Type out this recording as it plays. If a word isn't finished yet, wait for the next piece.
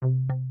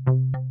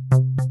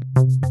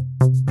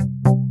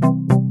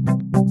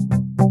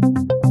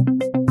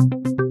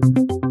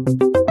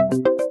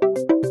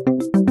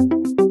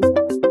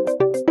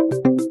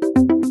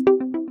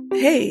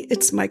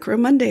Micro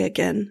Monday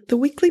again, the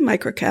weekly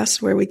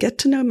microcast where we get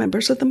to know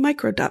members of the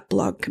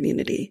Micro.blog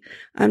community.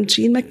 I'm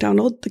Jean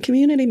McDonald, the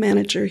community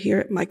manager here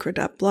at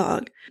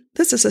Micro.blog.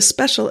 This is a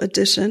special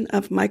edition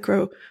of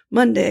Micro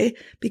Monday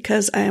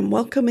because I am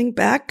welcoming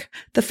back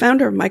the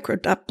founder of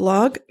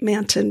Micro.blog,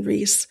 Manton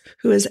Rees,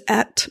 who is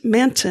at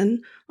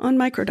Manton on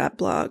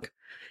Micro.blog.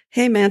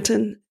 Hey,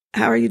 Manton,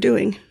 how are you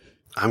doing?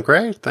 I'm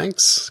great.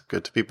 Thanks.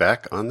 Good to be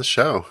back on the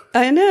show.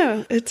 I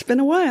know. It's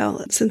been a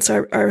while since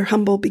our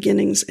humble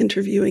beginnings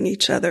interviewing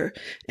each other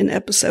in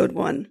episode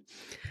 1.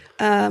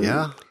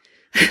 Yeah.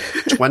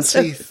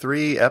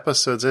 23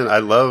 episodes in. I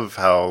love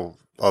how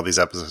all these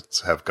episodes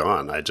have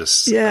gone. I'm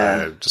just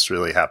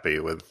really happy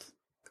with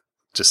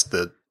just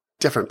the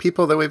different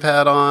people that we've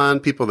had on,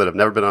 people that have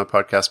never been on a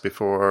podcast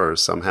before, or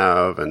some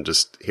have, and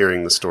just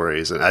hearing the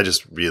stories. And I'm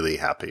just really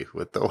happy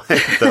with the way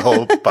the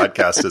whole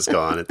podcast has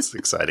gone. It's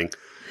exciting.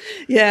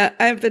 Yeah,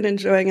 I've been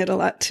enjoying it a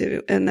lot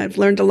too. And I've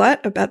learned a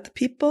lot about the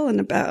people and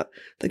about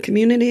the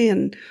community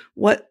and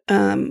what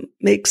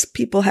makes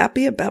people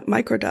happy about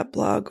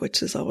Micro.blog,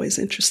 which is always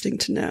interesting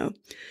to know.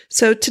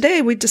 So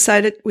today we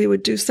decided we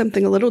would do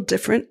something a little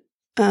different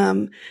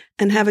and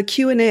have a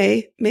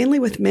Q&A, mainly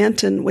with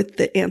Manton with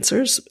the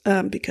answers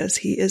because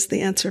he is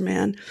the answer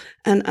man.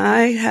 And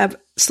I have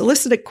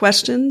solicited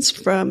questions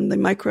from the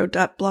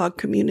Micro.blog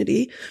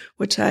community,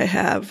 which I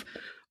have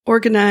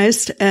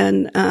organized,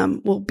 and I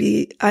will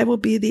be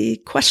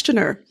the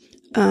questioner,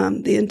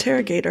 the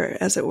interrogator,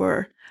 as it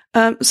were.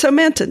 So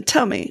Manton,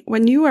 tell me,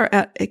 when you are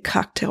at a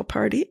cocktail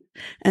party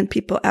and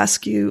people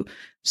ask you,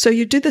 so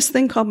you do this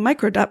thing called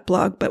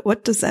Micro.blog, but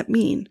what does that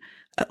mean?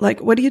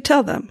 What do you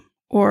tell them?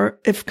 Or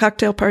if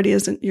cocktail party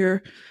isn't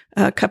your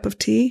cup of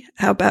tea,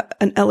 how about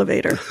an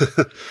elevator?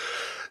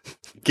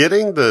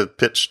 Getting the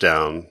pitch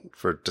down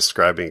for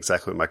describing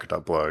exactly what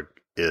Micro.blog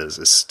is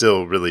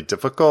still really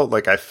difficult.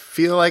 Like, I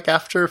feel like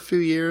after a few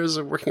years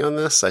of working on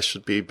this, I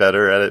should be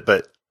better at it.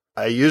 But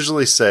I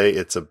usually say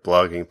it's a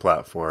blogging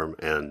platform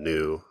and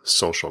new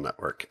social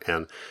network.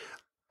 And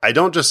I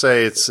don't just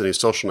say it's a new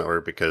social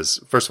network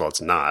because, first of all,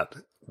 it's not,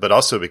 but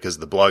also because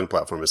the blogging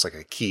platform is like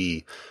a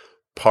key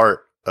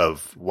part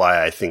of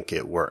why I think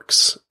it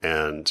works.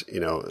 And,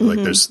 like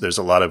there's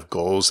a lot of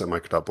goals that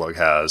Micro.blog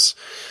has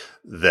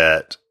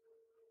that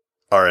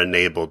are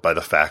enabled by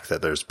the fact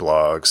that there's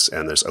blogs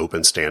and there's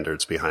open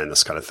standards behind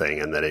this kind of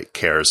thing, and that it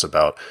cares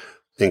about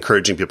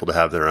encouraging people to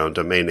have their own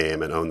domain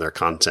name and own their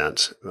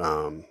content.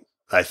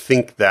 I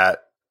think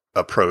that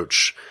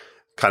approach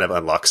kind of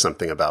unlocks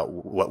something about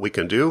what we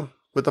can do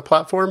with the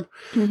platform.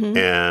 Mm-hmm.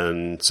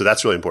 And so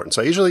that's really important.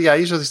 So I usually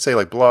say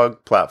like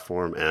blog,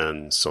 platform,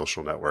 and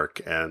social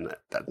network. And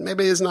that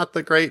maybe is not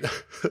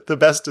the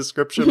best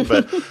description,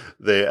 but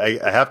you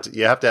have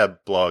to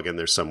have blog in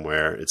there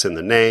somewhere. It's in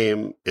the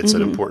name. It's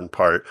an important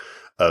part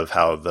of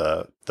how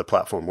the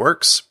platform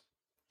works.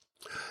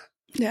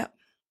 Yeah.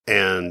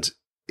 And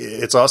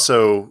it's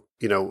also,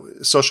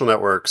 social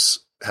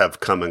networks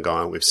have come and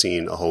gone. We've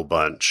seen a whole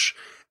bunch,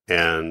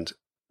 and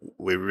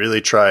we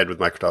really tried with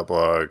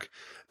Micro.blog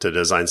to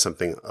design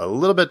something a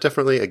little bit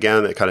differently.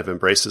 Again, that kind of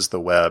embraces the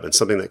web and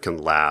something that can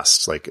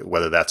last, like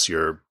whether that's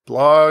your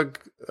blog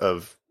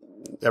of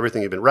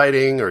everything you've been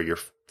writing or your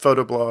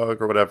photo blog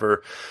or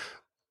whatever,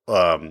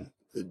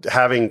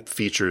 having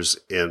features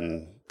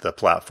in the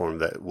platform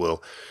that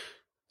will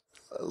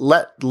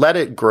let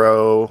it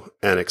grow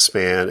and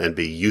expand and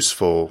be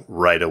useful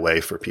right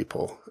away for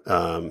people.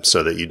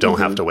 So that you don't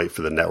have to wait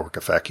for the network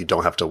effect. You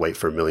don't have to wait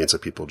for millions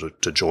of people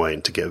to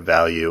join to get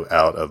value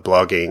out of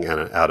blogging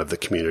and out of the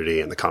community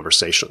and the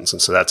conversations.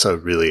 And so that's a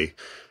really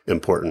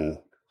important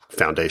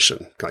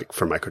foundation, like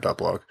for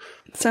Micro.blog.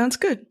 Sounds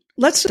good.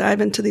 Let's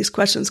dive into these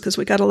questions because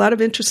we got a lot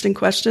of interesting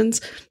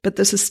questions, but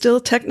this is still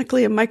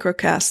technically a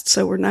microcast,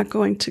 so we're not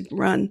going to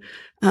run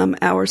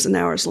hours and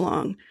hours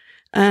long.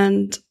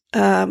 And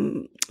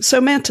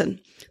so Manton,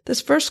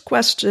 this first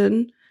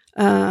question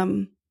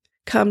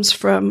comes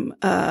from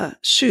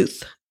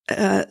Shuth,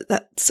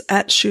 that's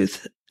at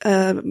Shuth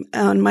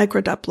on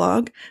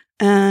Micro.blog,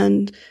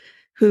 and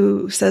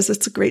who says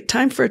it's a great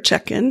time for a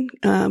check-in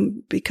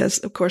because,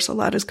 of course, a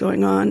lot is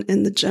going on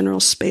in the general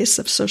space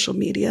of social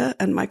media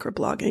and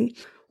microblogging.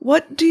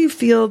 What do you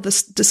feel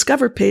this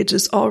Discover page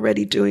is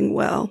already doing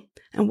well,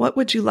 and what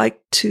would you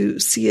like to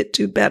see it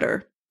do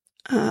better?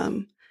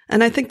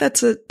 And I think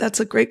that's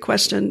a great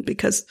question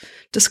because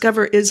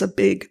Discover is a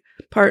big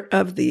part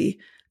of the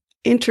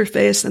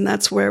interface, and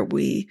that's where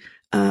we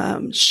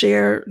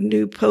share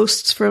new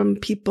posts from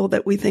people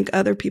that we think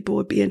other people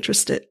would be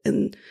interested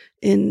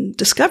in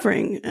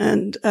discovering,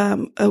 and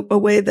a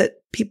way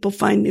that people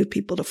find new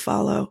people to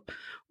follow.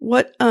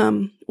 What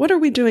are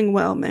we doing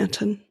well,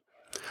 Manton?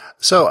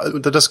 So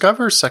the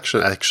Discover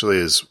section actually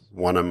is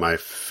one of my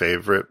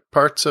favorite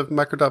parts of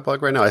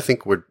Micro.blog right now. I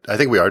think we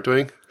are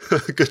doing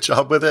a good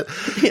job with it.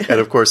 Yeah. And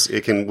of course we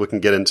can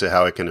get into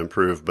how it can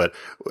improve, but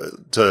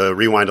to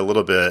rewind a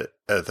little bit,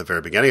 at the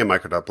very beginning of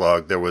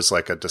Micro.blog, there was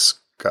like a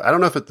I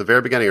don't know if at the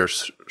very beginning or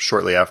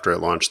shortly after it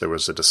launched, there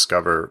was a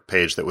Discover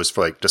page that was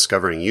for like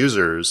discovering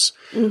users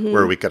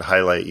where we could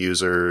highlight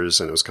users,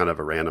 and it was kind of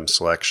a random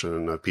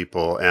selection of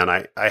people. And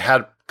I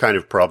had kind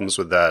of problems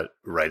with that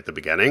right at the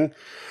beginning.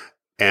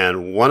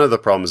 And one of the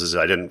problems is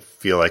I didn't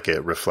feel like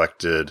it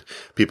reflected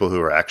people who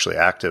were actually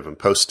active and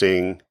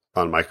posting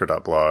on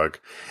Micro.blog.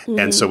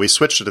 And so we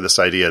switched to this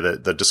idea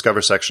that the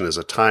Discover section is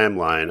a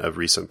timeline of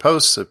recent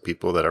posts of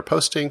people that are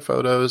posting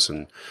photos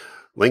and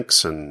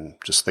links and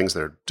just things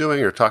they're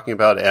doing or talking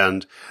about.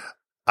 And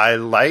I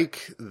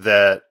like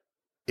that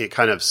it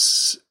kind of,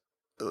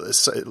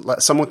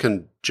 someone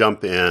can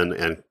jump in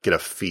and get a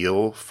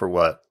feel for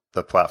what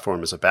the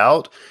platform is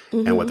about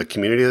and what the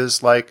community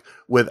is like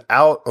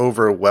without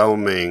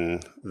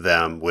overwhelming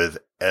them with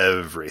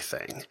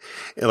everything.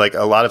 Like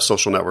a lot of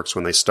social networks,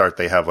 when they start,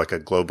 they have like a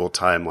global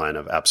timeline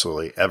of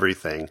absolutely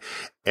everything.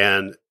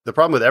 And the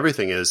problem with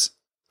everything is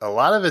a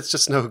lot of it's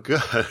just no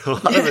good. A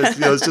lot of it's,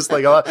 it's just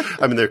like a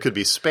lot. I mean, there could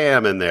be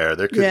spam in there.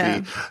 There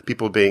could be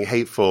people being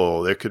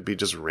hateful. There could be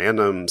just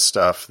random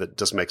stuff that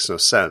just makes no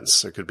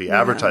sense. There could be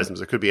advertisements.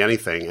 There could be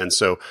anything. And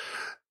so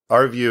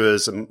our view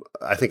is,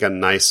 I think, a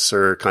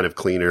nicer, kind of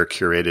cleaner,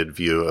 curated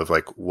view of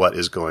like what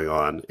is going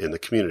on in the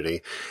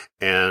community.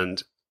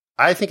 And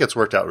I think it's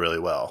worked out really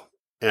well.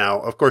 Now,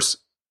 of course,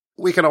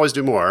 we can always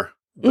do more.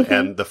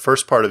 And the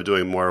first part of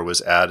doing more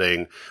was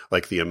adding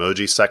like the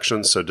emoji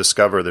section. So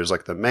Discover, there's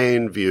like the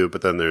main view,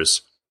 but then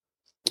there's,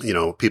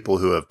 people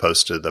who have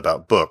posted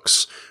about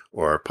books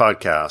or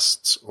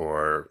podcasts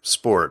or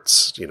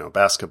sports,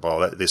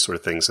 basketball, these sort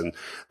of things. And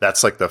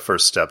that's like the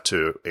first step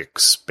to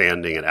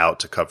expanding it out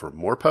to cover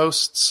more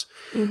posts.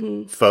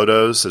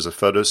 Photos, there's a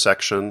photo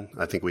section.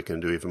 I think we can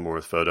do even more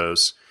with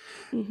photos.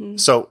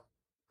 So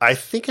I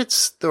think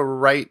it's the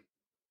right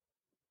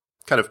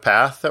kind of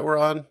path that we're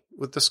on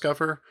with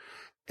Discover.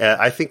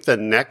 I think the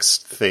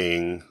next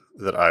thing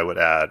that I would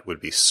add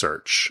would be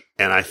search.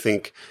 And I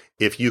think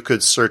if you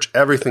could search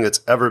everything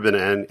that's ever been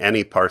in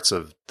any parts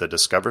of the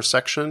Discover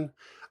section,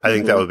 I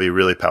think that would be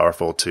really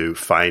powerful to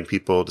find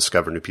people,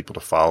 discover new people to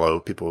follow,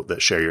 people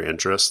that share your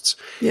interests.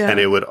 And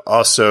it would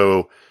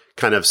also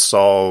kind of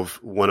solve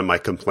one of my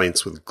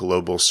complaints with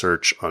global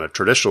search on a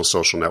traditional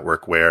social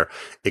network, where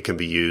it can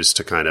be used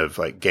to kind of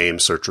like game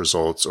search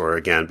results, or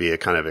again, be a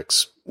kind of,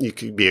 you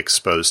could be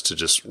exposed to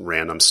just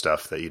random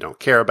stuff that you don't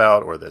care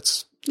about or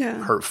that's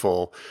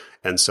hurtful.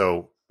 And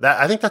so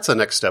I think that's the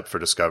next step for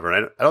Discover.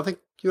 And I don't think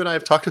you and I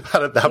have talked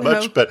about it that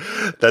much, but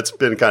that's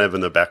been kind of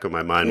in the back of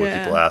my mind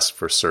when people ask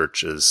for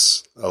search,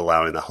 is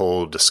allowing the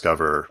whole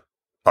Discover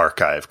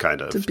archive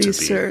kind of to be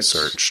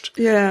searched.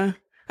 Yeah.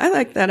 I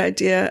like that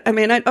idea. I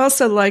mean, I'd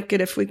also like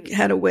it if we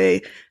had a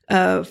way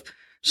of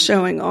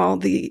showing all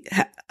the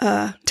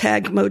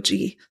tag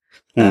emoji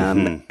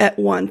at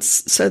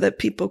once, so that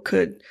people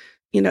could,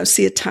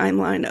 see a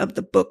timeline of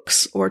the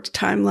books or a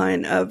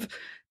timeline of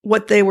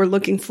what they were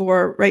looking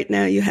for. Right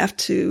now, you have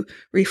to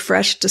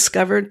refresh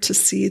Discover to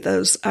see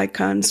those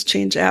icons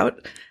change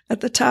out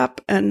at the top.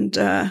 And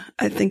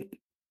I think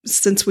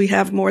since we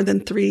have more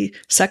than 3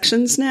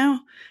 sections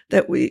now,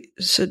 that we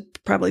should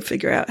probably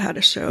figure out how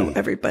to show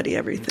everybody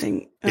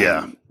everything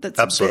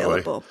that's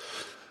available.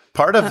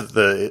 Part of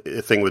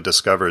the thing with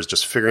Discover is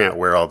just figuring out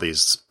where all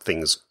these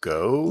things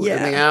go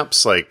in the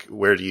apps. Like,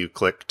 where do you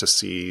click to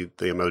see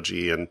the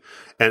emoji?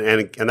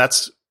 And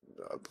that's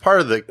part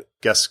of the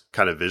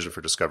kind of vision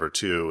for Discover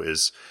too,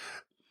 is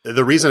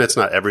the reason it's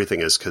not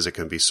everything is because it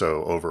can be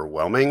so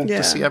overwhelming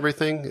to see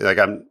everything. Like,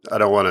 I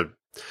don't want to,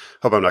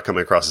 hope I'm not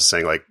coming across as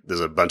saying like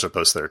there's a bunch of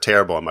posts that are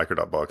terrible on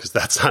Micro.blog, because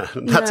that's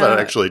not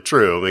actually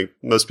true. I mean,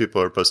 most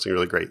people are posting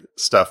really great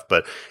stuff,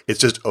 but it's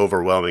just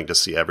overwhelming to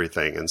see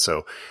everything. And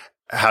so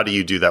how do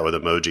you do that with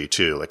emoji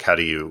too? Like, how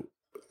do you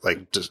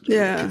just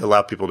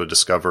allow people to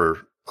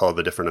discover all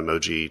the different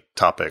emoji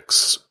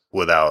topics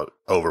without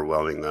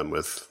overwhelming them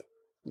with,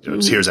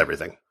 just here's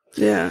everything.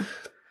 Yeah.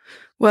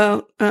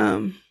 Well,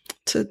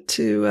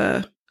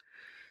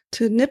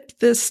 to nip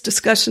this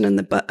discussion in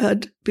the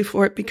bud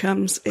before it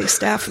becomes a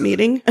staff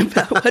meeting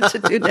about what to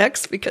do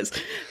next, because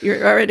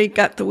you're already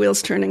got the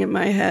wheels turning in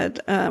my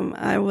head,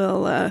 I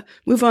will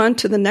move on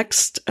to the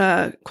next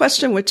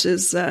question, which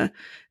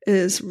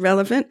is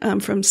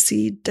relevant, from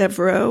C.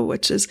 Devereaux,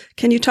 which is,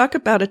 can you talk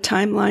about a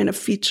timeline of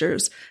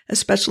features,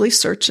 especially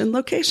search and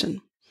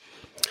location?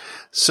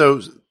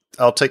 So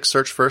I'll take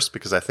search first,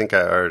 because I think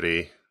I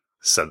already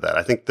said that.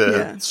 I think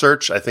the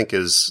search,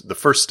 is the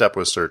first step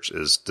with search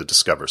is the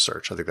Discover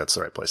search. I think that's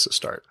the right place to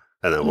start.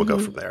 And then we'll go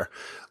from there.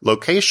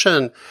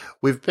 Location,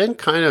 we've been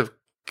kind of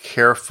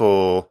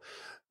careful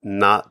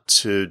not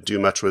to do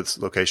much with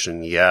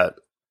location yet,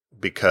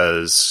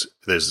 because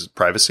there's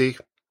privacy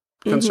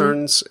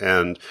concerns.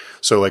 And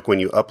so like when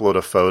you upload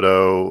a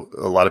photo,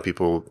 a lot of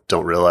people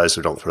don't realize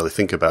or don't really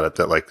think about it,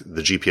 that like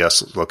the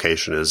GPS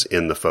location is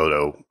in the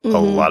photo a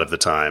lot of the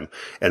time.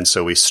 And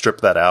so we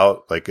strip that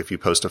out. Like if you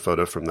post a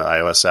photo from the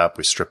iOS app,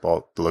 we strip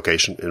all the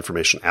location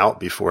information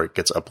out before it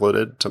gets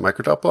uploaded to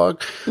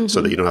Micro.blog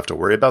so that you don't have to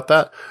worry about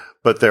that.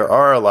 But there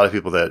are a lot of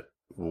people that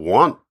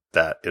want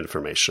that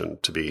information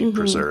to be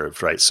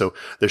preserved, right? So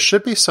there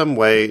should be some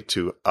way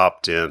to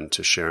opt in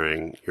to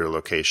sharing your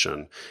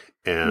location.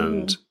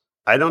 And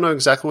I don't know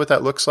exactly what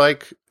that looks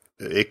like.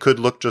 It could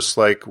look just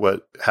like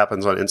what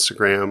happens on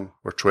Instagram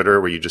or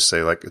Twitter, where you just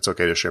say like, it's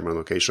okay to share my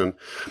location.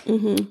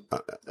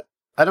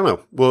 I don't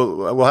know.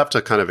 We'll have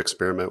to kind of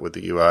experiment with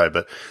the UI,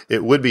 but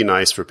it would be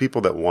nice for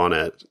people that want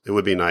it. It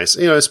would be nice,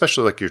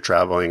 especially like you're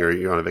traveling or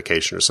you're on a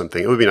vacation or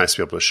something. It would be nice to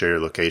be able to share your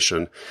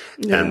location,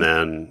 and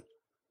then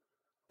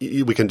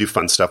we can do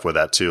fun stuff with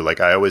that too. Like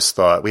I always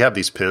thought, we have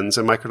these pins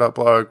in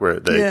micro.blog where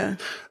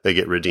they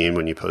get redeemed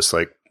when you post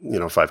like,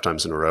 5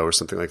 times in a row or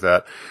something like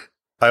that.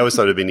 I always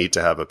thought it'd be neat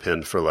to have a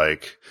pin for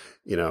like,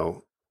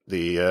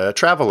 the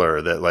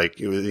traveler that like,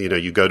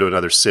 you go to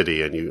another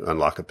city and you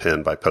unlock a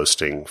pin by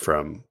posting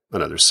from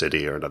another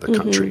city or another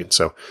country. And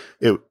so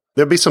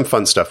there'd be some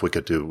fun stuff we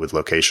could do with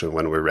location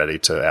when we're ready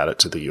to add it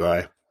to the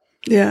UI.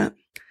 Yeah.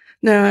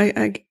 No,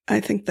 I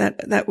think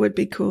that would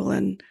be cool.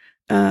 And,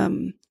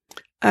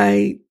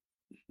 I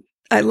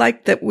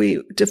like that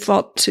we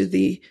default to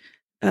the,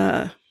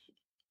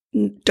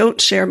 don't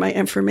share my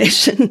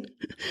information,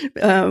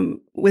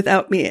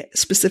 without me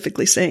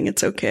specifically saying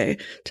it's okay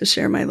to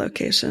share my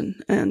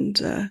location.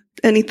 And,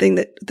 anything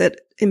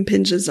that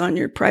impinges on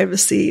your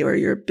privacy or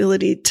your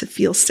ability to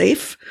feel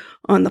safe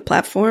on the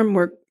platform,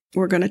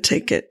 we're going to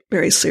take it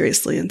very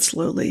seriously and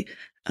slowly,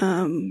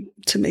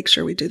 to make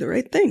sure we do the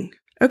right thing.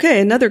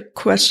 Okay. Another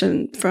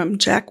question from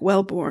Jack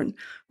Wellborn,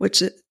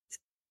 which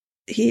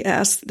he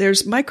asked,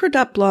 there's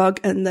micro.blog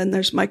and then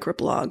there's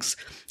microblogs.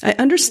 I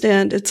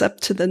understand it's up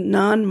to the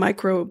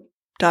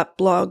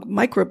non-micro.blog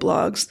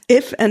microblogs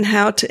if and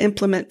how to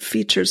implement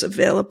features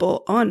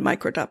available on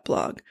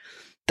micro.blog.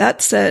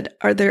 That said,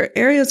 are there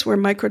areas where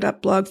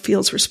micro.blog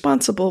feels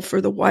responsible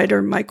for the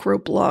wider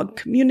microblog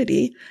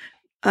community?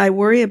 I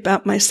worry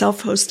about my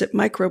self-hosted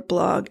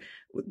microblog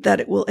that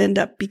it will end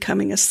up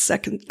becoming a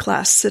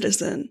second-class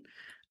citizen.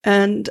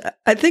 And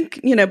I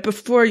think,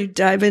 before you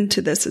dive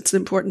into this, it's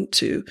important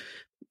to,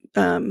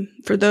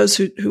 for those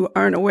who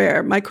aren't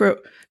aware,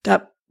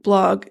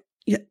 micro.blog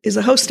is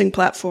a hosting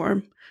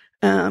platform.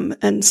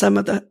 And some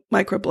of the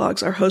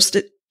microblogs are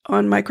hosted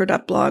on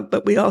micro.blog,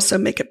 but we also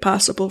make it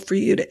possible for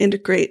you to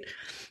integrate,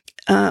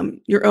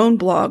 your own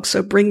blog.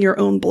 So bring your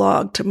own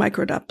blog to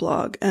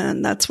micro.blog.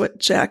 And that's what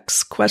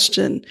Jack's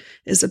question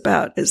is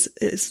about, is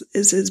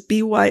his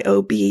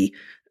BYOB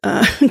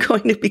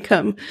going to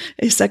become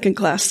a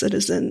second-class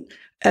citizen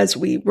as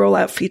we roll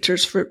out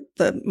features for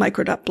the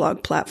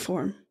micro.blog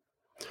platform?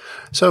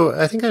 So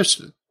I think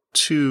there's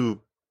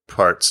 2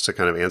 parts to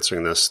kind of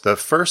answering this. The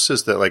first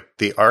is that like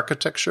the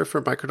architecture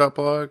for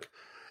micro.blog,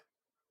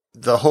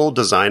 the whole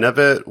design of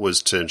it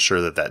was to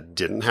ensure that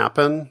didn't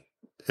happen.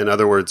 In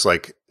other words,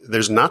 like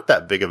there's not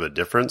that big of a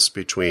difference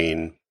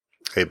between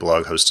a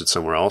blog hosted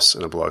somewhere else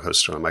and a blog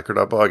hosted on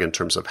micro.blog in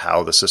terms of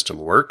how the system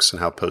works and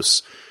how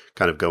posts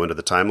kind of go into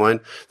the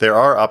timeline. There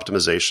are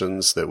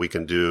optimizations that we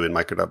can do in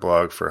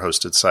micro.blog for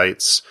hosted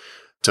sites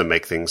to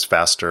make things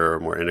faster or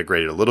more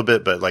integrated a little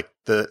bit. But like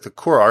the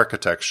core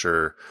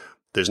architecture,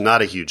 there's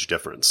not a huge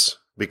difference,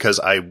 because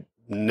I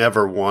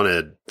never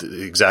wanted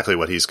exactly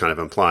what he's kind of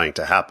implying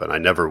to happen. I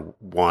never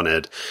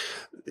wanted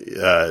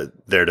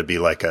there to be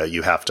like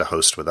you have to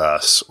host with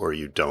us or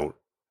you don't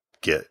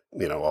get,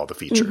 all the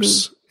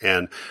features.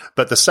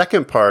 But the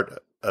second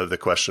part of the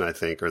question, I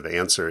think, or the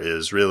answer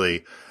is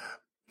really,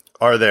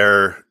 are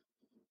there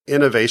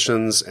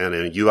innovations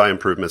and UI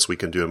improvements we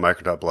can do in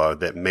micro.blog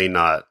that may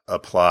not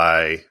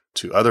apply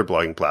to other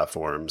blogging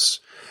platforms?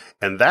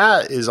 And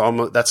that is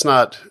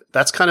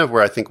that's kind of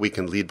where I think we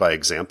can lead by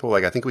example.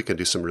 Like I think we can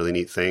do some really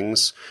neat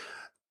things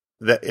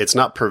that it's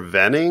not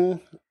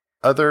preventing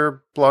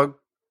other blog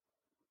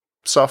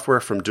software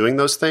from doing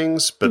those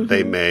things, but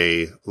they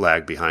may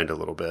lag behind a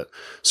little bit.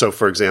 So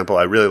for example,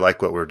 I really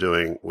like what we're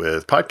doing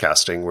with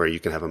podcasting, where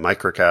you can have a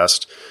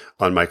microcast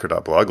on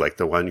micro.blog, like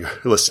the one you're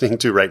listening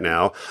to right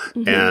now.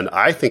 And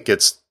I think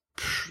it's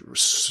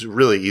a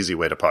really easy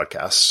way to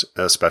podcast,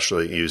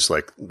 especially use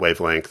like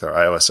Wavelength or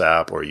iOS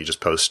app, or you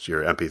just post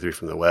your MP3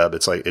 from the web.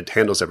 It's like, it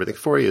handles everything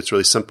for you. It's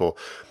really simple.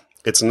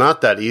 It's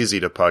not that easy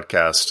to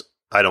podcast,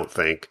 I don't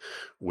think,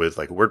 with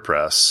like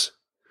WordPress.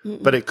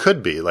 But it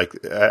could be. Like,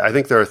 I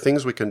think there are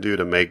things we can do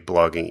to make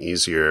blogging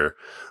easier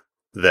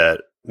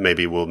that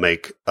maybe will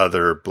make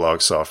other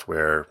blog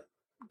software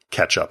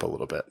catch up a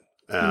little bit.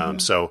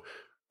 So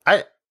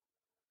I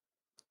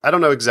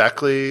don't know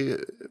exactly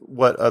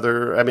what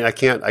other,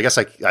 I guess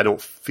I don't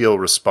feel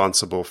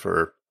responsible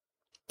for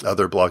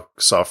other blog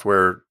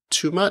software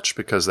too much,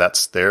 because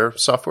that's their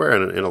software.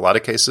 And in a lot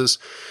of cases,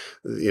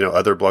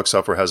 other blog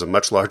software has a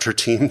much larger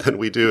team than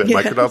we do at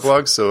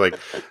micro.blog. So like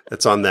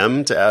it's on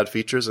them to add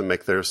features and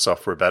make their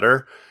software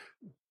better.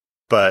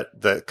 But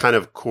the kind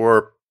of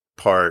core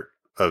part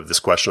of this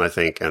question, I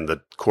think, and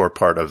the core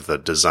part of the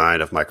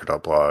design of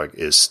micro.blog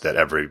is that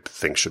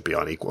everything should be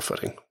on equal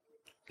footing.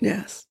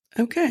 Yes.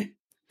 Okay.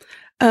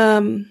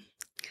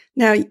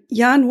 Now,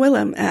 Jan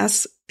Willem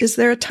asks, is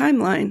there a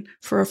timeline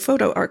for a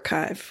photo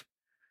archive?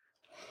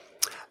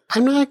 I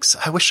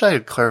wish I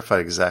had clarified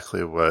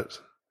exactly what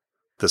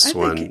this I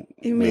one think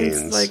he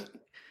means. means.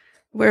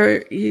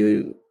 Where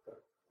you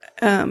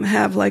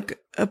have like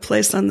a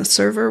place on the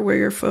server where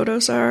your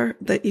photos are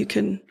that you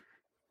can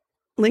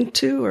link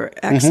to or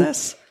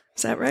access.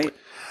 Is that right?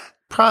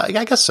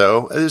 I guess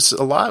so. There's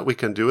a lot we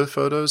can do with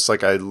photos.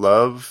 Like, I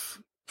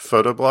love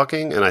photo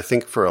blogging, and I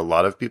think for a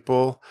lot of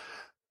people,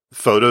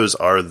 photos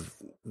are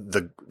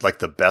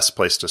the best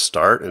place to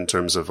start in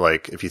terms of,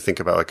 like, if you think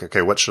about, like,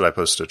 okay, what should I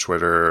post to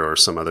Twitter or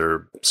some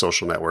other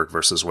social network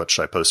versus what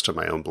should I post to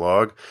my own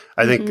blog?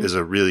 I think is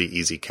a really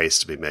easy case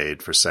to be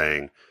made for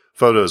saying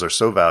photos are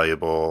so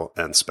valuable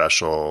and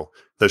special.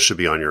 Those should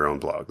be on your own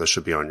blog. Those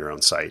should be on your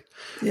own site.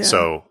 Yeah.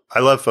 So I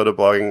love photo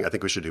blogging. I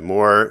think we should do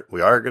more. We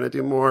are going to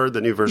do more.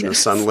 The new version of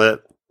Sunlit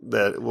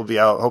that will be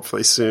out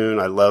hopefully soon.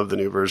 I love the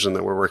new version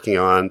that we're working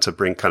on to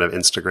bring kind of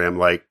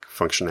Instagram-like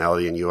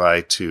functionality and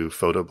UI to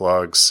photo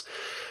blogs.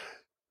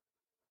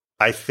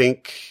 I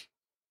think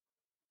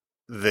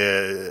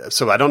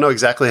so I don't know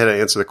exactly how to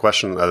answer the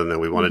question other than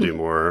we want to do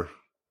more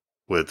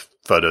with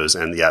photos.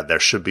 And yeah, there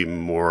should be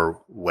more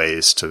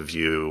ways to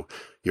view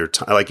your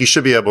time. Like, you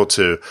should be able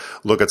to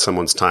look at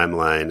someone's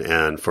timeline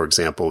and, for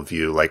example,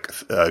 view like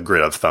a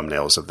grid of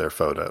thumbnails of their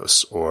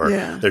photos, or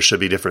there should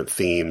be different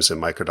themes in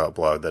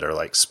Micro.blog that are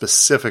like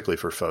specifically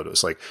for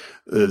photos. Like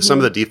some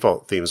of the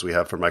default themes we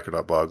have for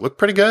Micro.blog look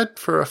pretty good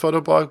for a photo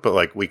blog, but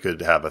like we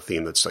could have a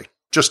theme that's like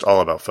just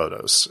all about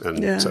photos.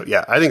 And so,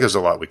 yeah, I think there's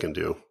a lot we can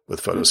do with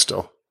photos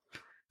still.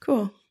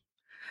 Cool.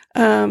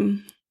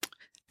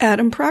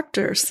 Adam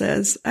Proctor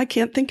says, I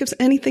can't think of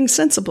anything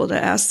sensible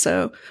to ask,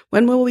 so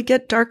when will we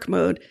get dark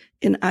mode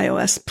in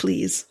iOS,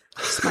 please?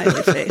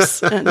 Smiley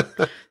face. And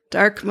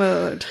dark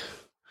mode.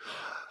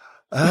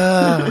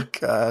 Oh,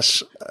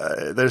 gosh.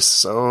 There's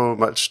so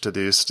much to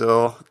do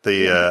still.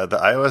 The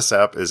iOS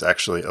app is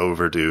actually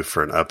overdue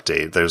for an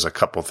update. There's a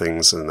couple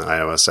things in the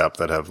iOS app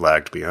that have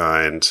lagged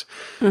behind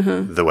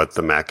what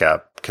the Mac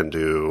app can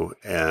do.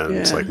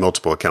 And like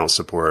multiple account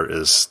support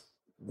is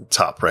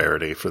top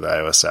priority for the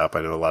iOS app.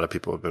 I know a lot of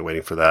people have been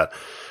waiting for that.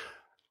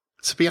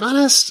 To be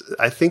honest,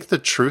 I think the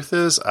truth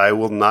is I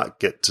will not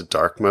get to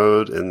dark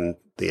mode in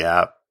the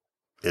app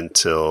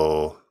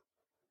until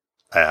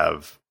I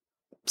have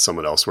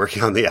someone else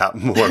working on the app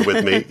more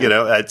with me. You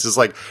know, it's just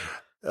like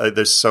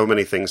there's so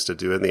many things to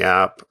do in the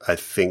app. I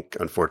think,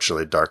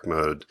 unfortunately, dark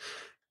mode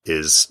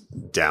is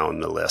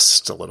down the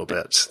list a little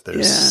bit.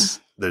 There's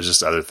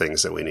just other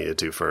things that we need to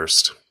do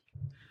first.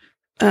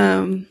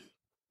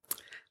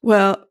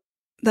 Well,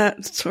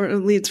 that sort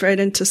of leads right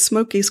into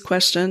Smokey's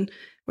question,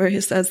 where he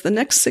says, the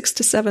next 6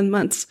 to 7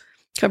 months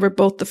cover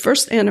both the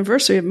first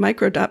anniversary of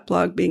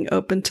Micro.blog being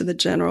open to the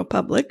general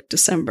public,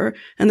 December,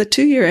 and the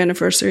 2-year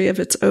anniversary of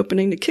its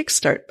opening to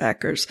Kickstart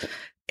backers,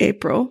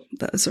 April.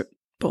 Those are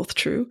both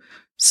true.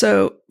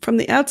 So from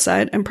the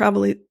outside, and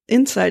probably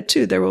inside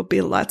too, there will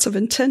be lots of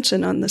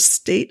attention on the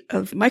state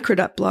of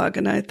Micro.blog.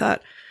 And I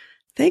thought,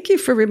 thank you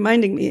for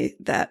reminding me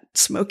that,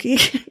 Smokey,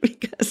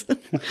 because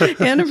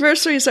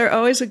anniversaries are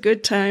always a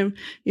good time,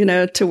 you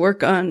know, to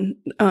work on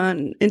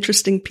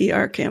interesting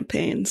PR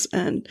campaigns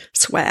and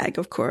swag,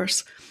 of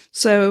course.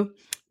 So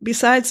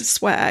besides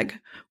swag,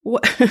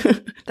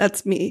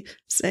 that's me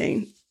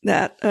saying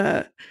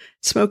that,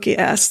 Smokey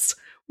asks,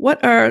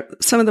 what are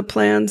some of the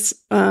plans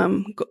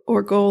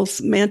or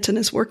goals Manton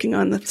is working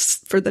on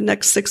for the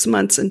next 6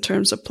 months in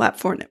terms of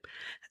platform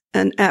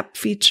and app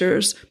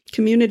features,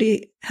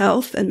 community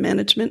health and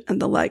management,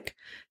 and the like?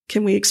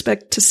 Can we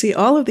expect to see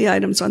all of the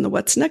items on the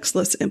What's Next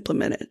list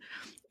implemented,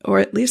 or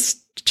at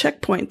least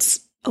checkpoints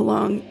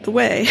along the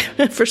way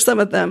for some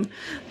of them,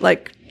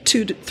 like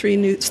 2 to 3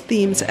 new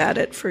themes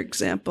added, for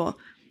example?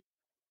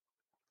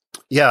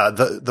 Yeah,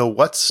 the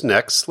What's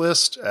Next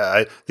list,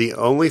 the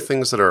only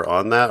things that are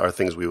on that are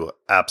things we will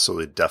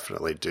absolutely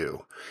definitely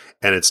do.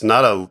 And it's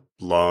not a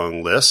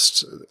long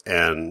list,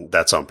 and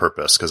that's on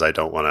purpose because I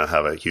don't want to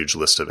have a huge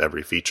list of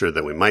every feature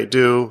that we might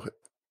do,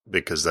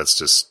 because that's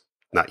just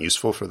not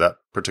useful for that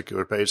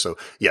particular page. So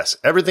yes,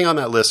 everything on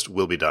that list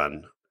will be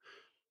done,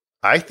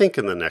 I think,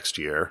 in the next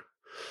year.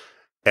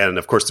 And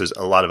of course, there's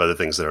a lot of other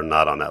things that are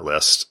not on that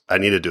list. I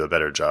need to do a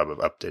better job of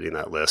updating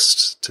that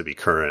list to be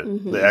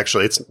current.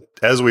 Actually, it's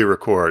as we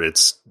record,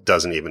 it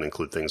doesn't even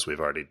include things we've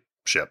already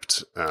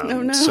shipped.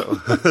 Oh, no. So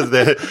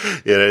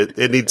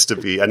it needs to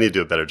be, I need to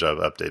do a better job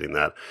of updating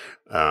that.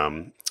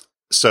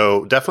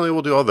 So definitely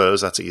we'll do all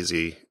those. That's an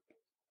easy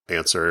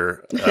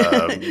answer.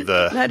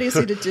 Not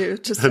easy to do,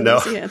 just an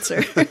easy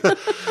answer.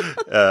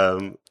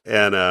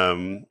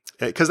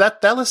 Because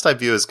that list I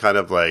view as kind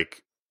of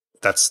like,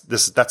 that's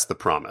the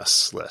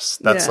promise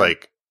list. That's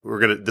like,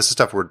 this is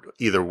stuff we're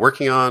either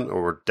working on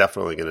or we're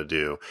definitely going to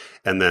do.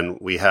 And then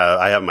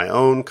I have my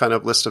own kind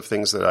of list of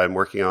things that I'm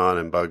working on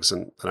and bugs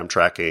that I'm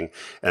tracking.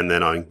 And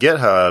then on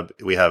GitHub,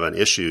 we have an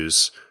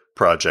issues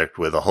project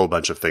with a whole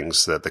bunch of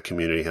things that the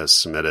community has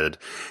submitted.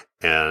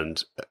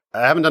 And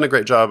I haven't done a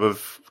great job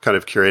of kind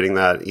of curating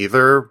that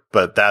either,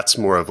 but that's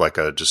more of like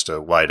just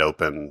a wide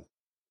open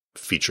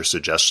feature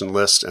suggestion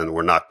list. And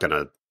we're not going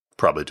to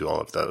probably do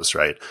all of those,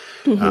 right?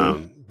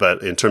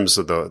 But in terms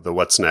of the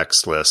What's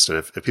Next list, and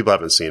if people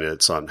haven't seen it,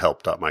 it's on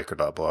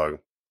help.micro.blog.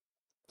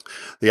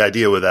 the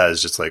idea with that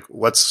is just like,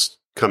 what's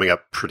coming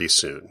up pretty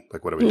soon?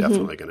 Like, what are we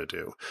definitely going to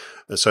do?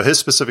 And so his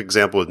specific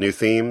example with new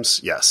themes,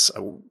 yes,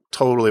 I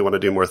totally want to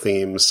do more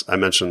themes. I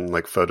mentioned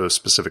like photo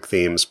specific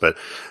themes, but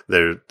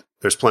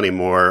there's plenty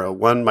more.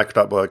 One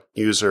Micro.blog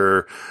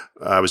user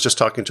I was just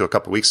talking to a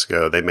couple weeks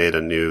ago, they made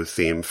a new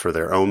theme for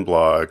their own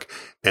blog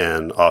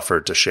and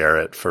offered to share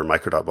it for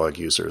Micro.blog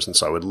users. And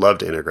so I would love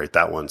to integrate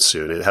that one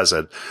soon. It has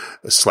a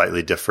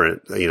slightly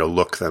different,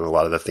 look than a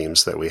lot of the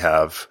themes that we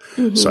have.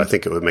 So I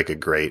think it would make a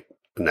great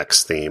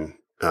next theme.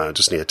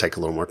 Just need to take a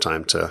little more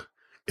time to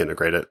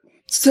integrate it.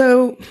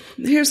 So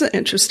here's an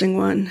interesting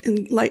one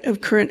in light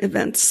of current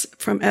events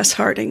from S.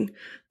 Harding.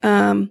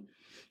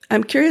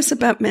 I'm curious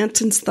about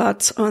Manton's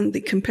thoughts on the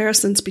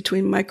comparisons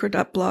between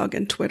Micro.blog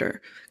and Twitter.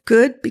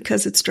 Good,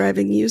 because it's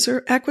driving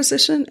user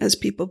acquisition as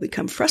people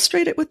become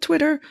frustrated with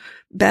Twitter.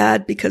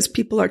 Bad, because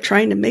people are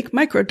trying to make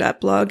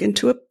Micro.blog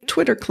into a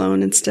Twitter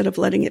clone instead of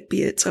letting it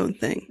be its own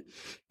thing.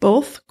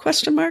 Both?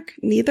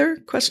 Neither?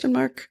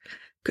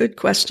 Good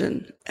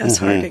question, S.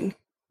 Harding.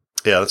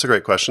 Yeah, that's a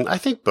great question. I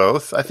think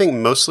both. I think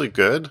mostly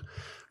good,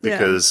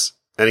 because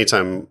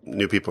anytime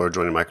new people are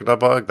joining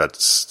Micro.blog,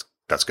 that's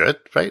good,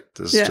 right?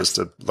 This is just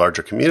a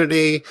larger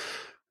community.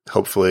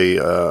 Hopefully,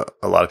 a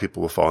lot of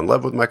people will fall in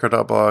love with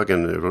Micro.blog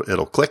and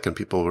it'll click and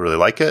people will really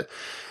like it.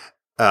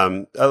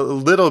 A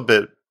little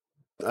bit,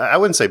 I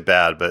wouldn't say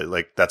bad, but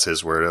like that's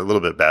his word, a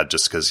little bit bad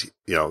just because,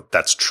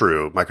 that's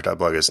true.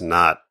 Micro.blog is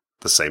not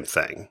the same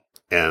thing.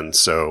 And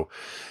so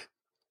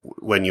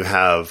when you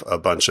have a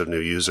bunch of new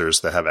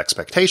users that have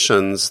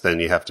expectations, then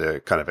you have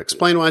to kind of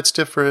explain why it's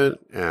different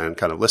and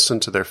kind of listen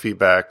to their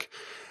feedback,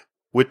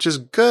 which is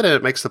good and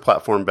it makes the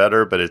platform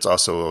better, but it's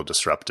also a little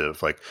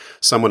disruptive. Like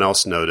someone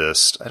else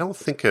noticed, I don't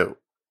think it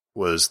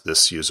was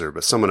this user,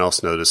 but someone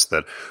else noticed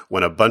that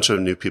when a bunch of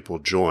new people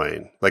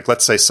join, like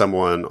let's say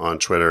someone on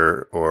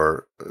Twitter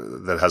or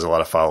that has a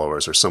lot of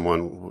followers or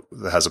someone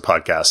that has a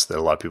podcast that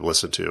a lot of people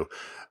listen to,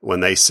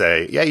 when they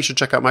say, yeah, you should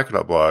check out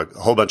Micro.blog, a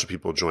whole bunch of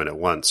people join at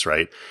once,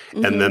 right?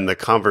 And then the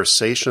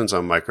conversations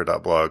on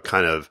Micro.blog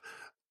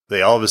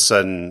they all of a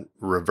sudden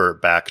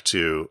revert back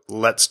to,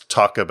 let's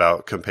talk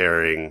about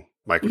comparing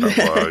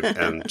Micro.blog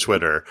and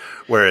Twitter.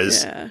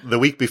 Whereas the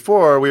week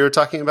before we were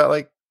talking about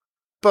like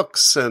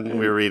books and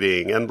we were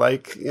reading and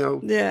like,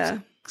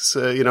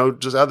 so,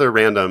 just other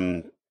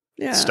random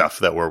stuff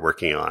that we're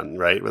working on,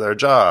 right? With our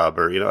job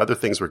or, other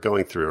things we're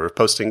going through or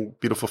posting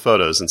beautiful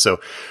photos. And so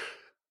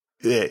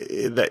we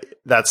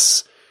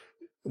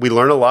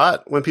learn a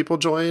lot when people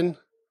join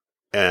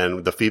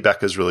and the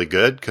feedback is really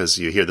good because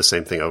you hear the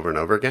same thing over and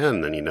over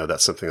again and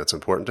that's something that's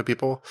important to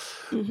people.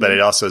 But it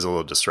also is a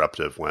little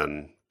disruptive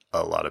when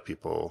a lot of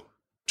people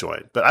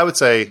join. But I would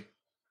say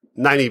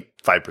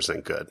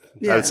 95% good.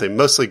 I would say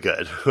mostly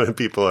good when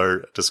people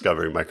are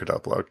discovering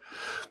Micro.blog.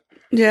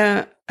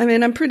 Yeah. I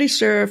mean, I'm pretty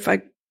sure if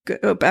I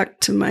go back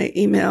to my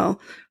email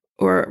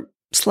or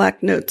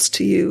Slack notes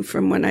to you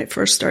from when I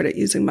first started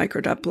using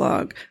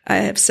Micro.blog, I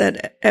have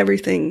said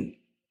everything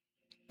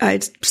I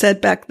said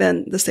back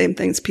then, the same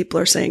things people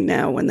are saying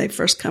now when they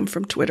first come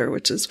from Twitter,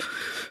 which is,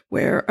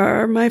 where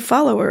are my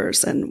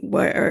followers and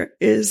where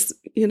is,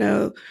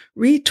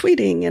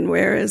 retweeting and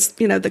where is,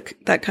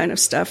 that kind of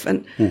stuff.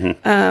 And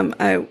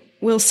I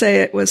will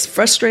say it was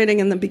frustrating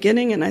in the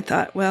beginning. And I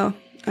thought, well,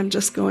 I'm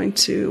just going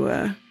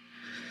to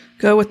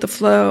go with the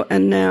flow.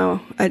 And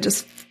now I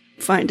just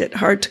find it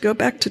hard to go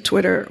back to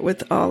Twitter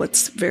with all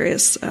its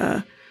various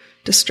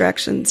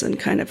distractions and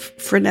kind of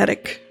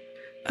frenetic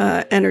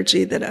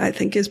energy that I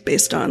think is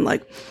based on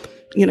like,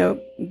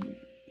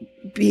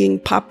 being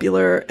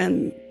popular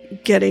and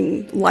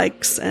getting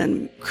likes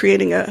and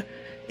creating a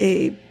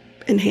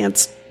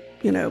enhanced,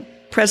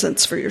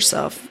 presence for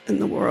yourself in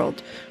the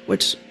world,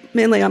 which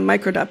mainly on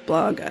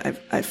Micro.blog,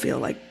 I feel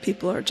like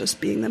people are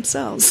just being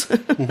themselves.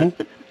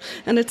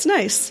 And it's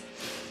nice.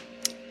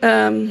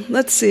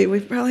 Let's see. We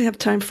probably have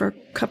time for a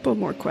couple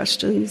more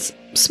questions.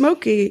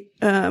 Smokey,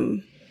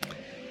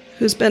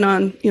 who's been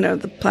on,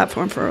 the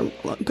platform for a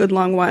good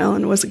long while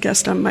and was a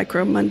guest on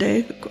Micro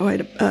Monday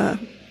quite a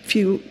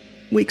few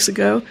weeks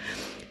ago,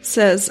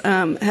 says,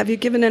 have you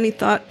given any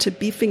thought to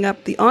beefing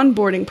up the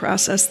onboarding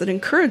process that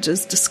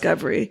encourages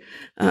discovery,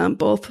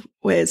 both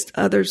ways,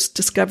 others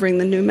discovering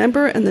the new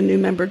member and the new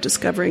member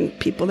discovering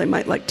people they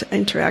might like to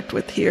interact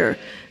with here,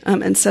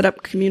 and set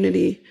up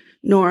community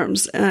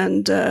norms?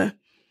 And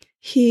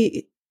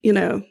he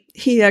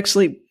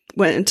actually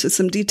went into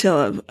some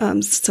detail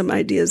of some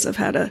ideas of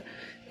how to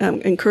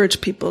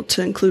encourage people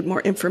to include more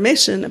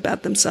information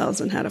about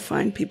themselves and how to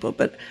find people.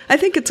 But I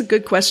think it's a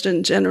good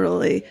question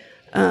generally,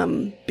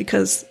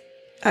 because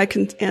I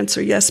can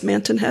answer, yes,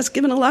 Manton has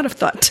given a lot of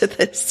thought to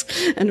this.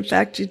 And in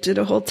fact, you did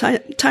a whole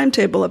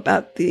timetable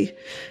about the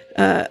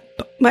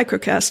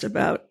microcast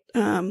about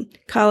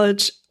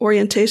college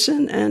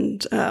orientation and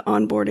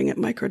onboarding at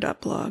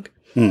Micro.blog.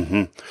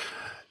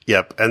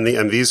 Yep.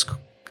 And these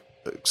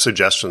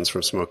suggestions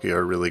from Smokey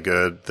are really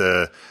good.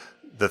 The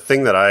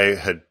thing that I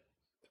had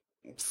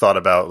thought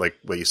about, like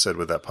what you said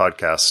with that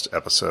podcast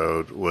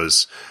episode,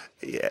 was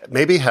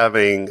maybe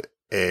having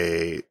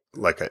a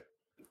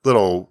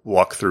little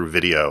walkthrough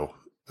video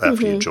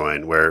after you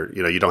join where,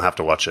 you don't have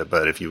to watch it,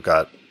 but if you've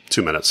got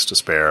 2 minutes to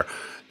spare,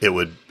 it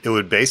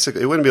would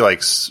basically, it wouldn't be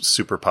like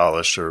super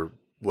polished or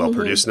well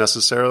produced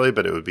necessarily,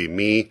 but it would be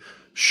me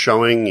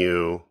showing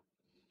you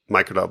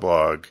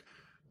Micro.blog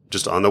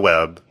just on the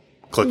web,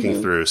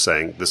 clicking through,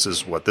 saying, this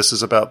is what this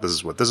is about. This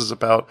is what this is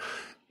about.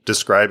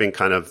 Describing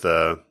kind of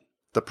the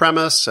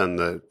premise and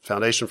the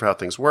foundation for how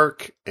things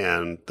work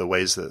and the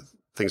ways that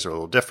things are a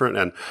little different.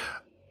 And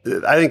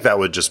I think that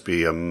would just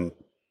be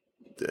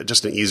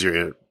just an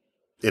easier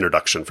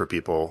introduction for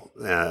people,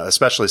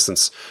 especially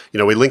since,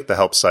 we link the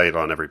help site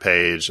on every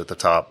page at the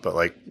top, but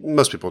like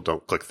most people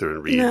don't click through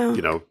and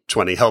read,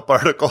 20 help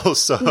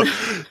articles. So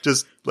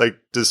just like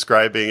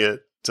describing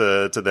it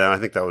to them, I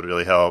think that would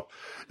really help.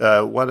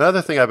 One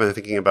other thing I've been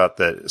thinking about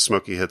that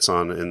Smokey hits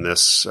on in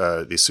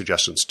these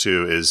suggestions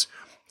too is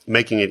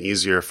making it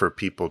easier for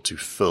people to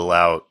fill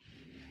out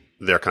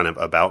their kind of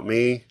about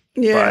me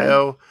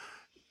bio.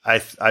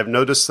 I've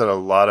noticed that a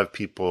lot of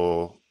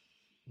people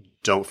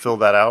don't fill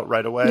that out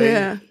right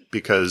away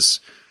because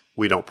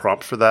we don't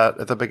prompt for that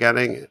at the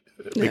beginning.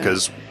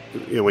 Because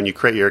when you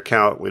create your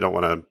account, we don't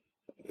want to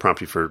prompt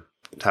you for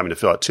having to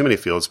fill out too many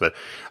fields. But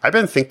I've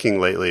been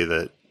thinking lately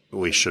that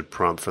we should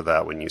prompt for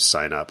that when you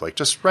sign up. Like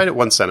just write it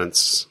one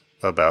sentence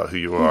about who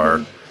you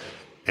are.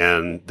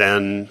 And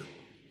then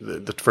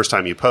the first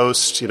time you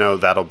post,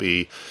 that'll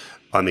be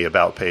on the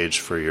about page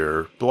for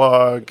your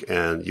blog,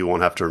 and you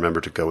won't have to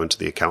remember to go into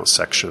the account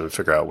section and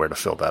figure out where to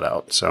fill that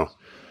out. So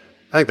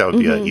I think that would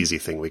be an easy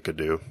thing we could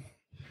do.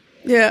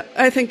 Yeah,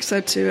 I think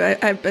so too.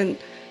 I've been,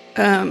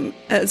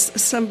 as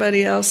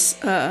somebody else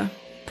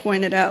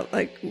pointed out,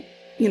 like,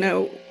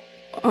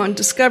 on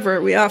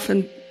Discover, we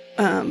often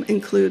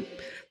include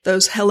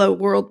those hello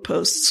world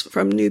posts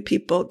from new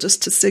people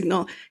just to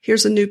signal,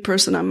 here's a new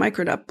person on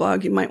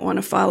Micro.blog you might want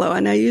to follow.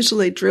 And I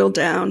usually drill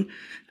down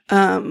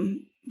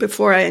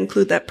before I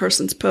include that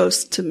person's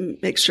post to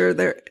make sure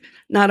they're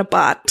not a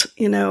bot,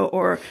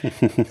 or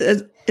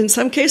in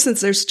some cases,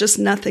 there's just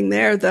nothing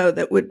there, though,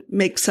 that would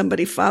make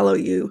somebody follow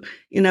you.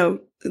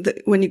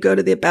 When you go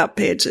to the About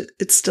page,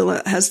 it still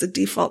has the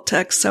default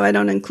text. So I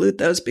don't include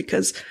those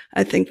because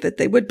I think that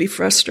they would be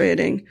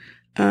frustrating,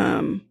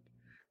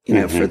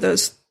 for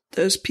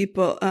those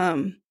people.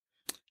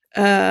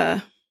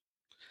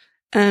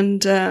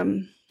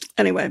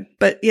 Anyway,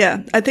 but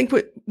yeah, I think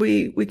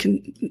we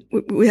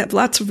have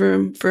lots of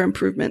room for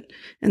improvement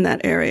in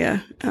that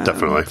area.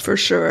 Definitely. For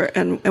sure.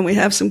 And we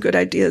have some good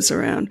ideas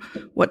around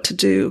what to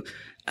do.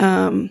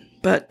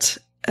 But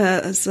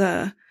as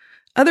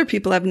other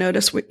people have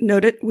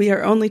noted, we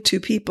are only 2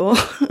 people,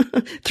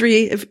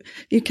 3 if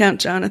you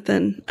count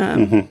Jonathan,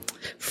 who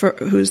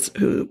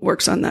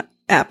works on the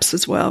apps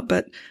as well.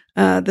 But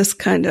this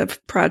kind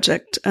of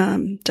project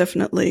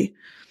definitely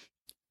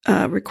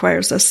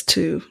requires us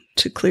to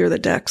clear the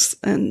decks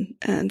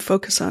and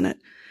focus on it.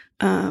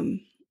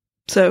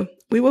 So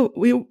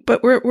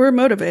but we're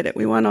motivated.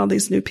 We want all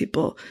these new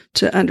people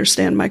to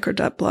understand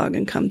Micro.blog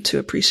and come to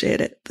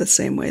appreciate it the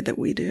same way that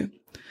we do.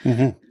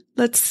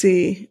 Let's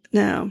see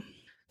now.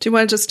 Do you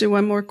want to just do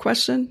one more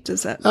question?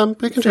 Does that?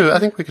 We can do. I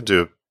think we could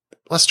do.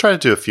 Let's try to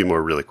do a few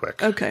more really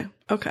quick. Okay.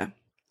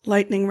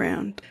 Lightning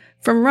round.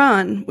 From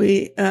Ron,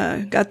 we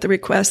got the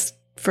request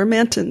for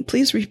Manton.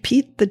 Please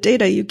repeat the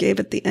data you gave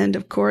at the end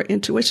of Core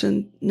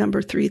Intuition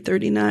number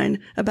 339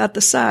 about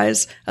the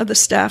size of the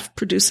staff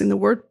producing the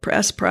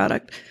WordPress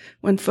product.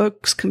 When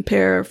folks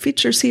compare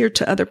features here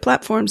to other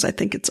platforms, I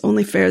think it's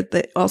only fair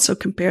they also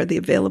compare the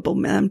available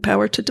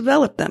manpower to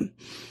develop them.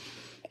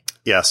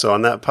 Yeah, so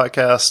on that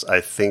podcast,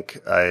 I think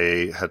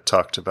I had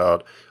talked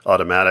about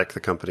Automattic, the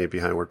company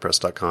behind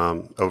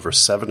WordPress.com, over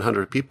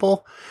 700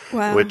 people,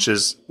 which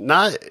is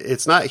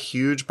it's not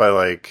huge by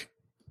like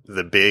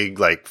the big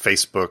like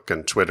Facebook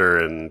and Twitter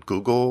and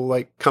Google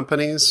like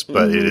companies,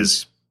 but it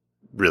is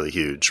really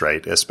huge,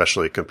 right?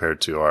 Especially compared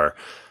to our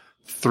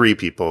 3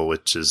 people,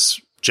 which is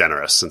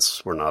generous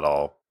since we're not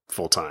all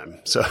full time.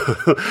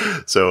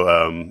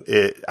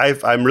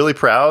 I'm really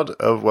proud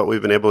of what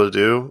we've been able to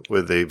do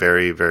with a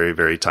very, very,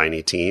 very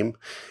tiny team,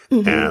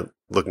 and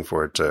looking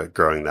forward to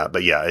growing that.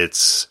 But yeah,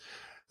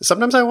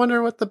 sometimes I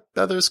wonder what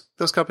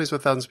those companies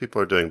with thousands of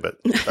people are doing, but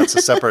that's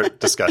a separate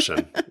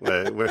discussion.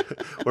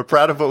 We're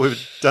proud of what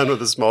we've done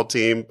with a small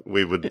team.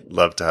 We would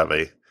love to have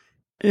a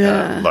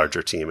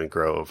larger team and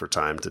grow over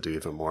time to do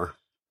even more.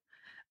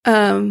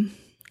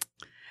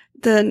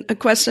 Then a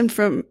question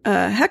from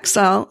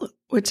Hexal,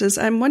 which is,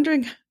 I'm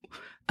wondering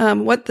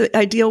what the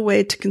ideal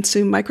way to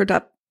consume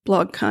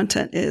Micro.blog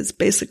content is.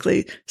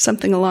 Basically,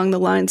 something along the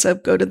lines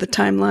of go to the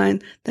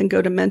timeline, then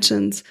go to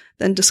mentions,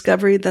 then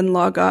discovery, then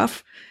log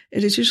off.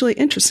 It is usually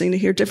interesting to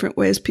hear different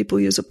ways people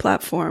use a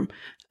platform.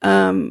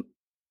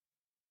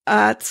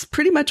 It's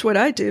pretty much what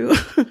I do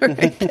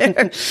right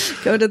there.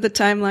 Go to the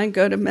timeline,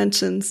 go to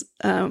mentions.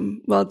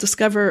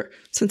 Discover,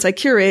 since I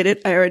curate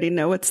it, I already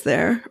know what's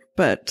there.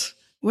 But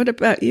what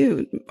about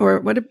you? Or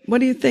what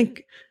do you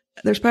think?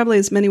 There's probably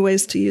as many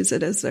ways to use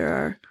it as there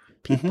are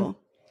people.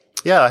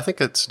 Yeah, I think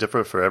it's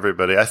different for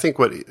everybody. I think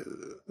what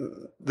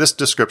this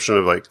description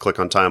of like click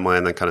on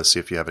timeline, then kind of see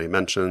if you have any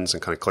mentions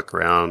and kind of click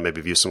around,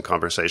 maybe view some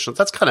conversations.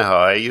 That's kind of how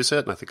I use it.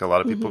 And I think a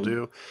lot of people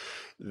do.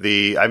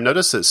 I've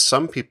noticed that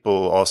some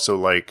people also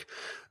like,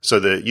 so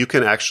that you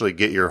can actually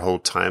get your whole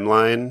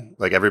timeline,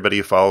 like everybody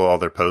you follow, all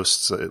their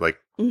posts, like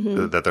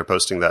that they're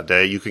posting that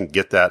day, you can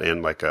get that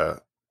in like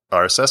a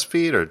RSS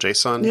feed or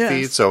JSON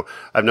feed. So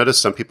I've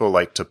noticed some people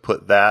like to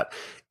put that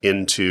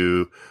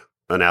into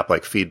an app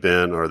like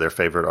Feedbin or their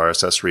favorite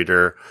RSS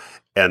reader,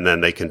 and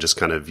then they can just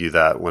kind of view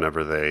that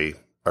whenever they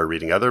are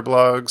reading other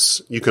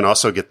blogs. You can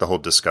also get the whole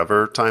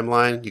Discover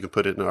timeline. You can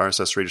put it in an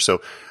RSS reader.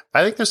 So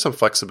I think there's some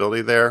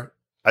flexibility there.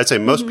 I'd say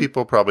most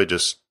people probably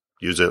just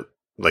use it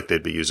like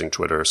they'd be using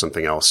Twitter or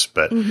something else,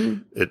 but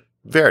it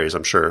varies,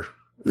 I'm sure.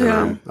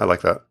 And, I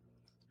like that.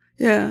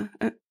 Yeah,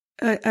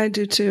 I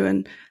do too.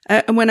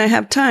 And when I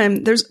have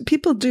time,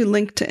 people do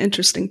link to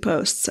interesting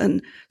posts.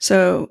 And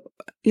so,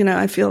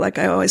 I feel like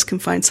I always can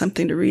find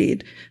something to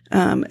read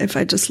if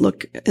I just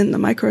look in the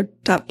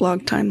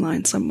micro.blog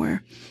timeline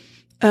somewhere.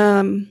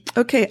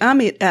 Okay,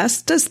 Amit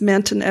asks, does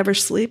Manton ever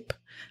sleep?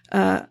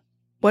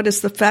 What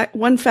is the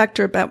one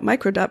factor about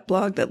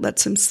micro.blog that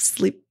lets him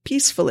sleep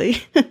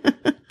peacefully?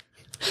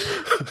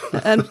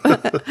 And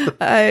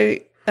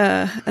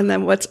and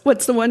then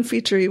what's the one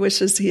feature he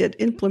wishes he had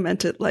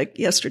implemented like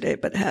yesterday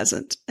but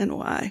hasn't, and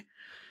why?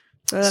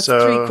 So that's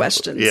 3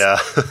 questions. Yeah.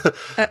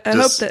 I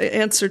hope the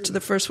answer to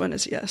the first one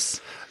is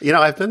yes.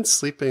 I've been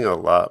sleeping a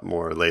lot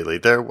more lately.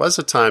 There was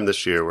a time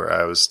this year where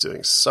I was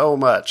doing so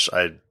much.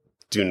 I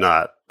do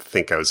not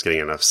think I was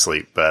getting enough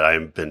sleep, but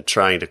I've been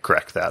trying to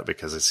correct that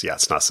because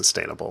it's not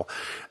sustainable.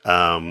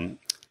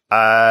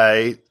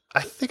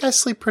 I think I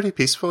sleep pretty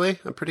peacefully.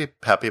 I'm pretty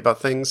happy about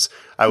things.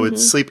 I would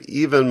sleep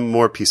even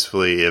more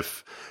peacefully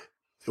if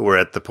we're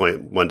at the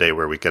point one day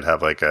where we could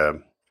have like a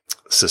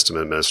system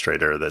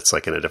administrator that's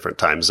like in a different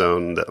time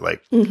zone that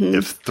like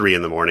if 3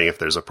 a.m, if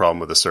there's a problem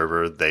with the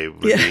server, they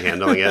would be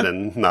handling it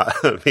and not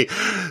me.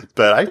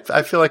 But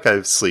I feel like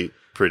I sleep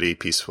pretty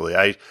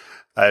peacefully.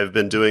 I've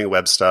been doing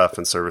web stuff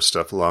and server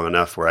stuff long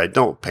enough where I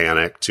don't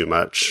panic too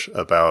much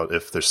about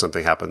if there's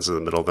something happens in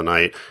the middle of the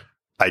night.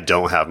 I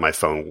don't have my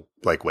phone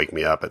like wake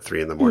me up at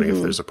 3 a.m.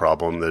 if there's a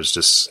problem.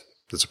 There's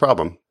a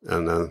problem,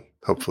 and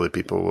hopefully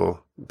people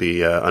will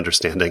be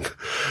understanding.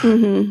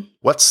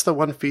 What's the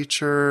one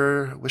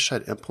feature I wish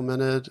I'd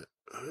implemented?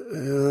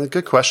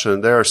 Good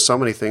question. There are so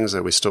many things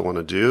that we still want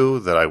to do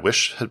that I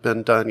wish had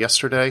been done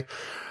yesterday.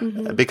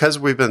 Because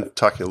we've been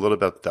talking a little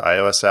about the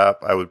iOS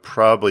app, I would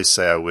probably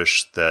say I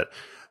wish that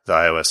the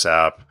iOS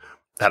app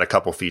had a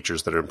couple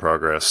features that are in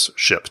progress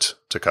shipped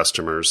to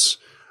customers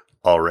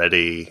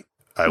already.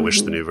 I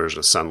wish the new version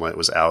of Sunlight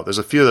was out. There's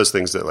a few of those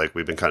things that like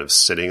we've been kind of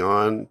sitting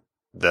on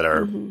that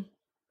are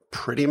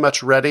pretty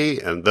much ready.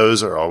 And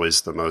those are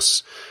always the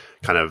most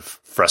kind of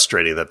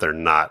frustrating that they're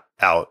not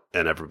out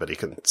and everybody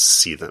can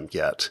see them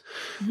yet.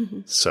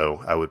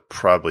 So I would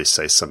probably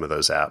say some of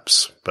those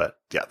apps, but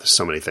yeah, there's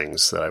so many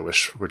things that I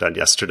wish were done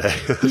yesterday.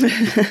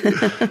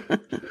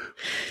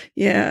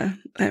 Yeah.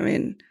 I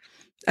mean,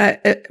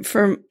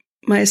 for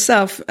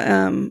myself,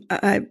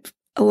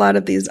 a lot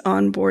of these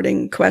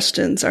onboarding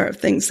questions are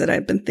things that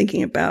I've been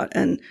thinking about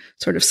and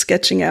sort of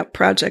sketching out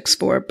projects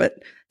for, but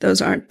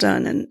those aren't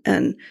done.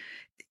 And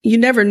you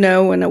never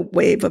know when a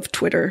wave of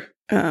Twitter,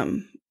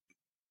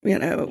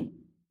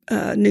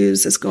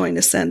 news is going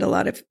to send a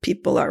lot of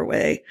people our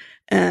way.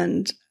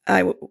 And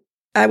I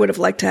would have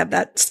liked to have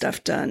that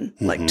stuff done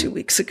like 2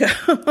 weeks ago.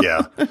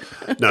 Yeah.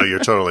 No, you're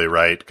totally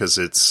right. Because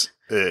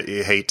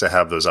you hate to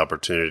have those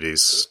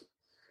opportunities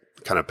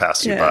kind of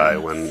pass you by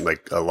when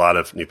like a lot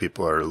of new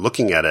people are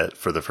looking at it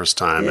for the first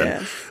time.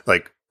 And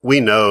like,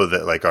 we know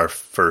that like our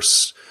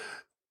first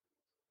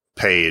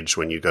page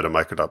when you go to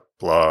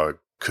micro.blog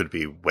could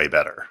be way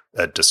better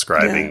at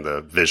describing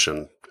the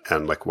vision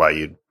and like why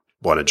you'd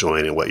want to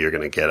join and what you're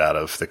going to get out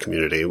of the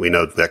community. We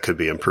know that could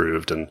be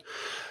improved. And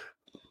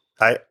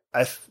I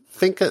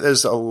think that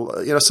there's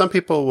some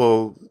people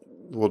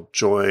will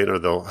join or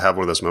they'll have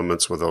one of those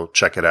moments where they'll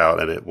check it out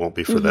and it won't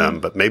be for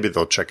them, but maybe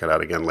they'll check it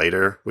out again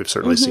later. We've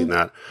certainly seen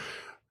that.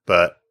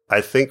 But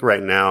I think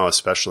right now,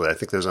 especially, I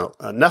think there's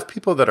enough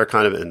people that are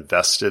kind of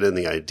invested in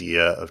the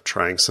idea of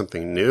trying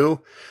something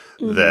new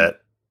that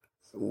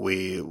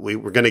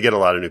we're going to get a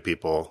lot of new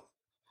people,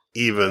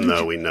 even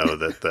though we know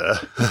that the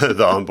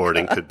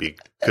onboarding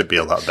could be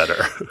a lot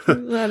better. A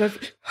lot of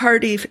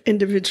hardy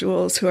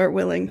individuals who are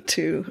willing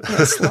to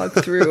slog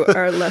through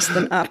our less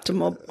than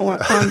optimal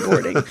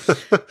onboarding.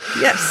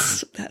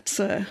 Yes,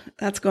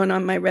 that's going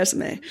on my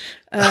resume.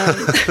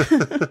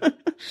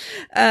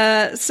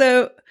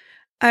 So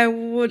I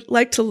would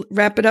like to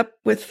wrap it up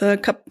with a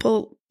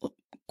couple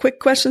quick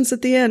questions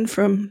at the end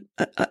from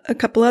a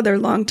couple other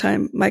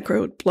longtime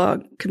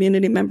microblog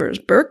community members.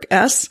 Burke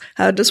asks,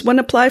 how does one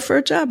apply for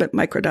a job at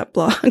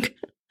micro.blog?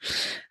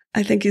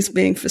 I think he's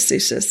being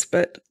facetious,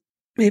 but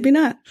maybe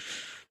not.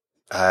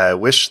 I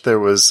wish there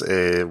was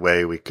a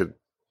way we could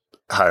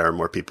hire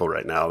more people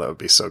right now. That would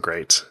be so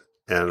great.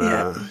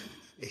 And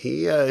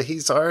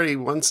he's already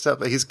one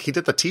step. He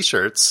did the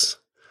t-shirts.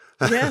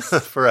 Yes.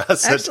 for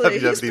us Actually,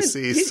 at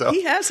WWDC.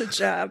 He has a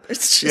job.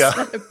 It's just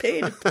not a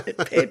paid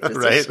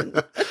position.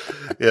 Right?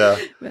 Yeah.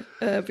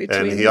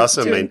 And he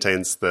also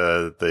maintains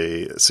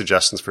the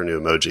suggestions for new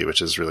emoji,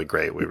 which is really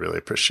great. We really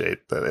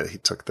appreciate that he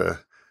took the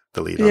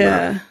lead on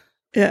that.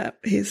 Yeah,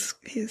 he's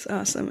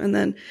awesome. And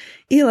then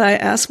Eli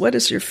asked, "What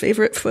is your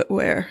favorite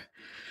footwear?"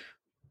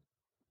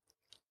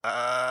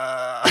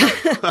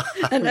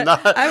 I'm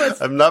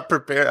not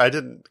prepared. I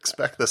didn't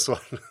expect this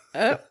one.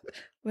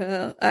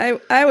 Well,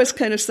 I was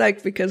kind of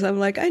psyched because I'm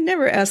like, I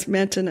never asked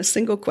Manton a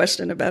single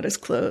question about his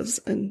clothes,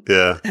 and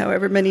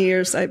however many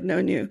years I've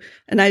known you,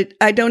 and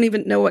I don't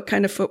even know what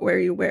kind of footwear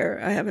you wear.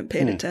 I haven't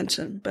paid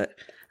attention, but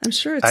I'm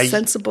sure it's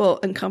sensible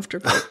and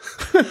comfortable.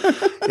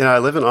 I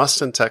live in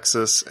Austin,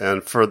 Texas,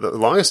 and for the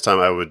longest time,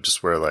 I would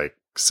just wear like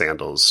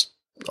sandals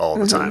all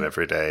the time,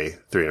 every day,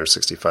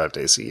 365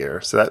 days a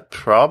year. So that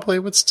probably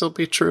would still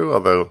be true,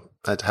 although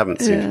I haven't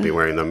seemed to be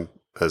wearing them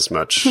as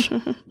much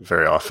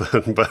very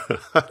often. But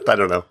I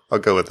don't know. I'll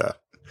go with that.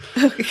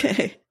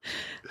 Okay.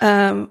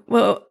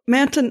 Well,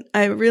 Manton,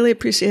 I really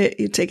appreciate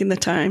you taking the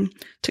time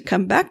to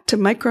come back to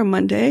Micro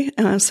Monday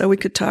so we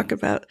could talk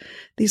about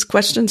these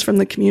questions from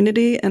the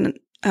community. And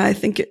I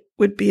think it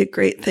would be a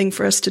great thing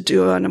for us to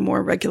do on a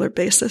more regular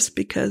basis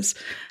because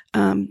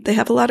they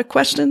have a lot of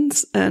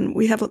questions and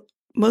we have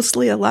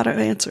mostly a lot of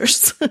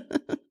answers.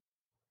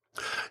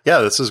 Yeah,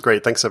 this is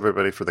great. Thanks,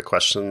 everybody, for the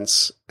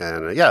questions.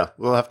 And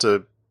we'll have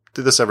to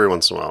do this every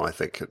once in a while. I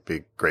think it'd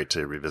be great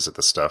to revisit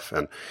this stuff.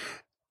 And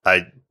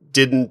I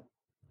didn't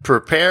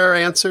prepare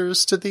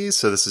answers to these,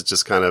 so this is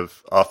just kind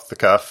of off the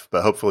cuff,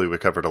 but hopefully we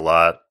covered a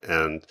lot.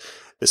 And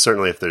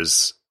certainly if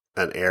there's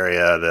an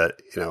area that,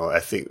 I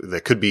think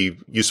that could be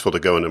useful to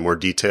go into more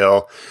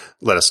detail,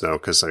 let us know,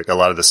 because like a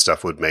lot of this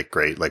stuff would make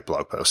great like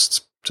blog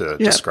posts to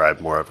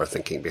describe more of our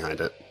thinking behind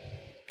it.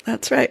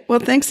 That's right. Well,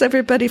 thanks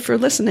everybody for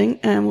listening,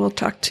 and we'll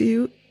talk to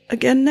you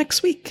again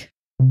next week.